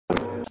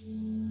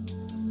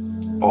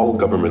All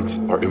governments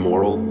are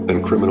immoral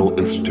and criminal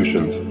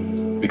institutions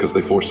because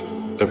they force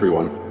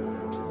everyone,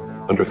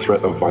 under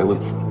threat of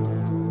violence,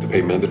 to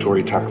pay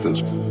mandatory taxes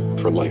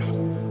for life.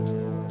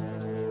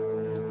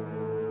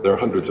 There are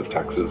hundreds of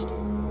taxes,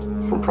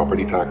 from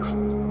property tax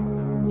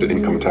to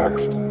income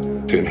tax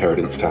to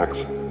inheritance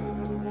tax.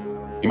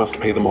 You must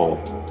pay them all,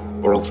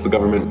 or else the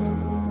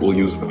government will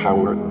use the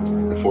power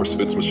and force of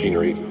its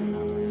machinery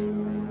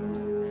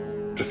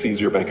to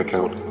seize your bank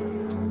account,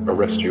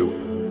 arrest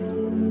you,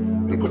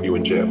 and put you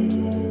in jail.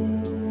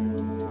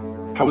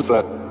 How is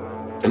that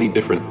any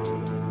different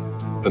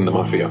than the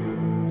mafia?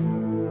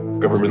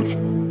 Governments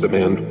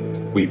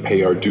demand we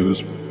pay our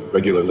dues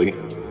regularly,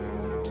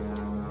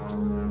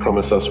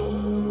 promise us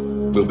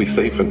we'll be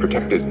safe and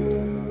protected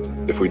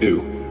if we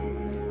do,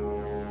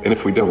 and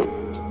if we don't,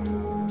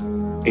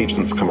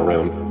 agents come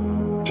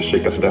around to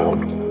shake us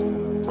down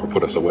or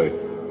put us away.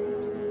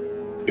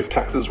 If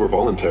taxes were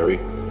voluntary,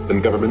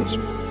 then governments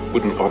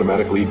wouldn't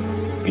automatically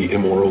be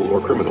immoral or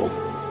criminal,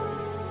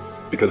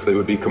 because they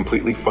would be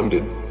completely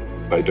funded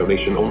by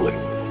donation only.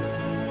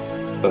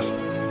 Thus,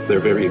 their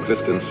very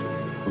existence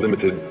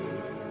limited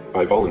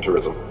by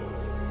voluntarism.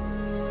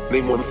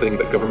 Name one thing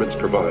that governments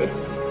provide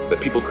that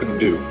people couldn't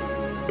do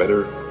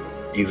better,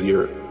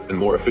 easier, and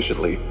more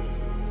efficiently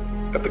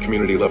at the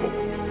community level.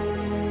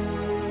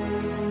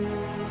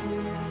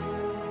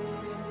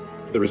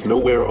 There is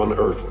nowhere on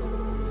earth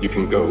you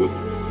can go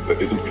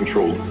that isn't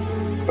controlled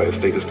by a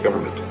statist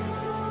government.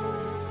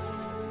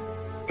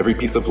 Every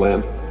piece of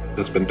land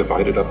has been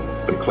divided up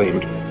and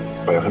claimed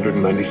by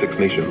 196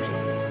 nations,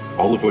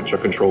 all of which are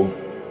controlled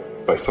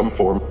by some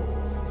form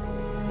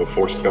of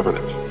forced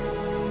governance.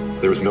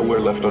 There is nowhere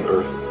left on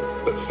earth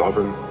that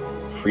sovereign,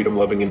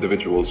 freedom-loving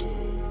individuals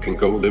can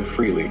go live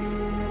freely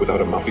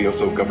without a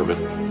mafioso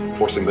government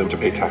forcing them to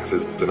pay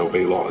taxes and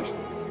obey laws.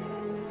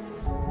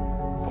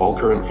 All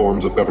current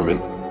forms of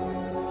government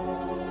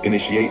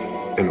initiate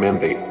and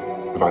mandate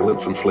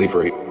violence and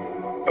slavery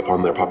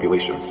upon their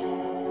populations.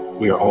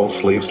 We are all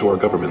slaves to our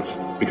governments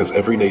because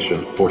every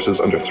nation forces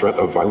under threat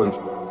of violence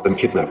and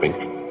kidnapping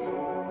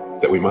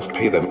that we must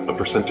pay them a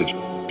percentage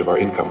of our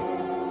income.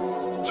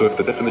 So if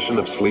the definition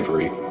of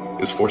slavery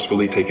is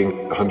forcefully taking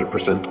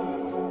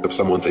 100% of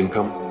someone's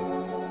income,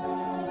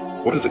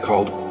 what is it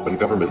called when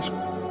governments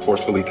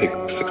forcefully take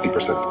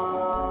 60%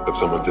 of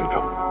someone's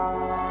income?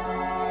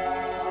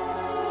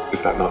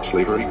 Is that not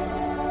slavery?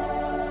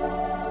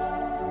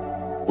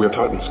 We are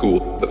taught in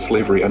school that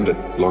slavery ended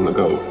long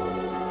ago,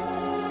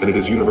 and it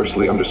is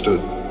universally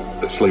understood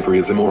that slavery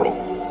is immoral.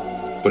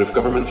 But if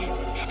governments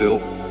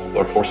still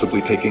are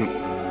forcibly taking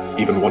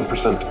even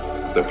 1%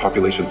 of their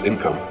population's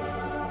income,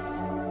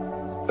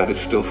 that is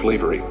still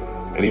slavery,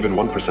 and even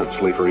 1%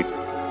 slavery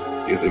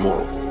is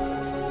immoral.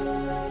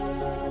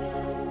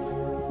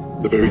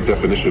 The very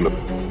definition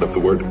of the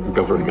word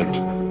government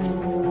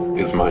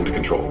is mind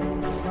control,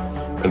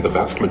 and the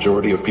vast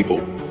majority of people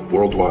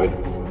worldwide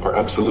are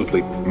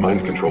absolutely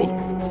mind controlled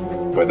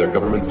by their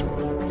governments,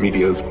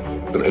 medias,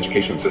 and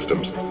education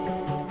systems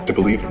to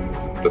believe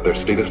that their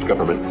statist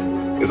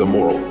government is a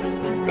moral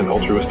and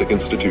altruistic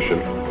institution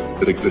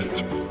that exists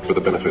for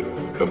the benefit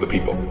of the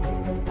people.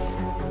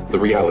 The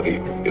reality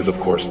is, of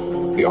course,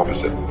 the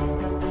opposite.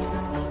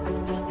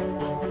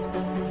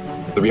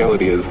 The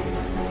reality is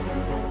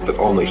that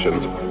all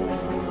nations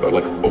are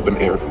like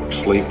open-air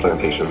slave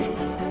plantations,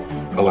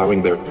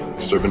 allowing their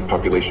servant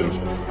populations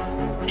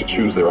to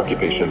choose their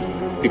occupation,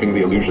 giving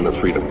the illusion of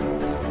freedom,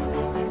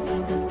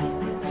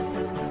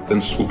 then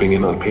swooping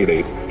in on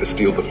payday to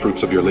steal the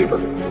fruits of your labor.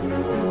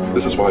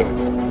 This is why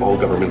all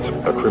governments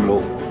are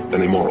criminal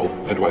and immoral,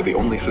 and why the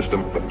only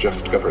system of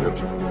just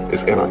governance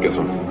is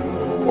anarchism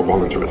or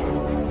voluntarism.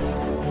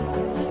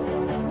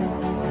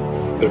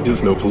 There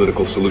is no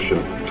political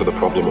solution to the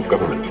problem of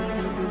government.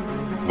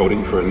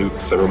 Voting for a new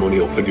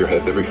ceremonial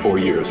figurehead every 4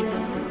 years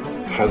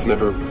has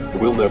never,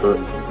 will never,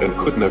 and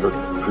could never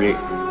create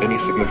any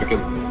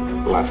significant,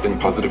 lasting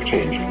positive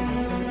change,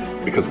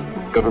 because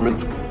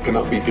governments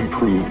cannot be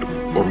improved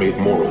or made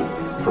moral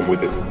from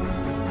within.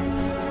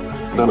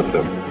 None of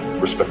them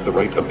respect the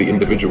right of the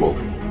individual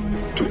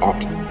to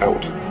opt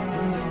out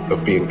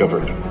of being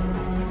governed.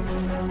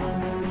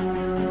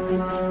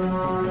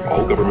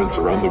 All governments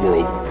around the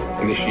world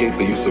initiate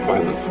the use of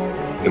violence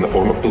in the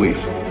form of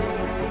police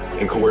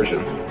and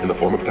coercion in the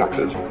form of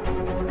taxes,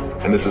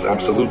 and this is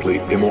absolutely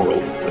immoral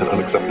and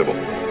unacceptable.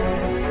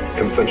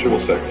 Consensual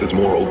sex is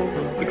moral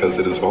because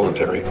it is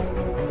voluntary,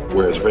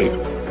 whereas rape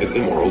is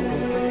immoral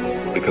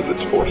because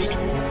it's forced.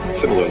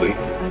 Similarly,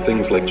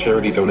 things like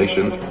charity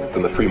donations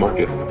and the free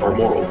market are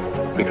moral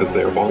because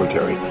they are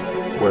voluntary,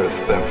 whereas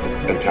theft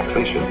and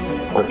taxation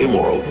are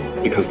immoral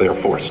because they are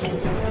forced.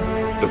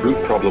 The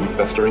root problem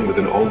festering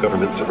within all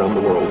governments around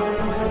the world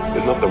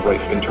is not the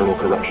rife internal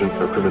corruption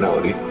or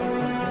criminality.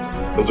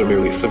 Those are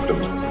merely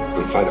symptoms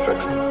and side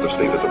effects of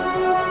statism.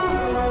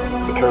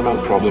 The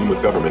paramount problem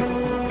with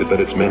government is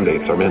that its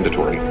mandates are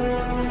mandatory.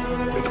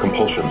 Its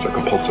compulsions are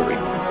compulsory.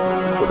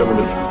 For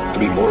governments to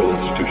be moral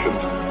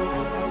institutions,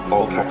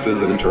 all taxes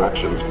and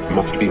interactions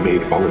must be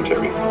made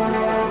voluntary.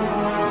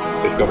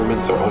 If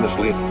governments are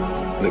honestly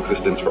in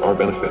existence for our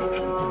benefit,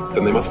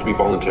 then they must be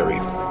voluntary,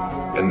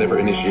 and never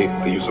initiate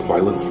the use of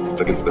violence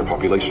against their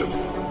populations.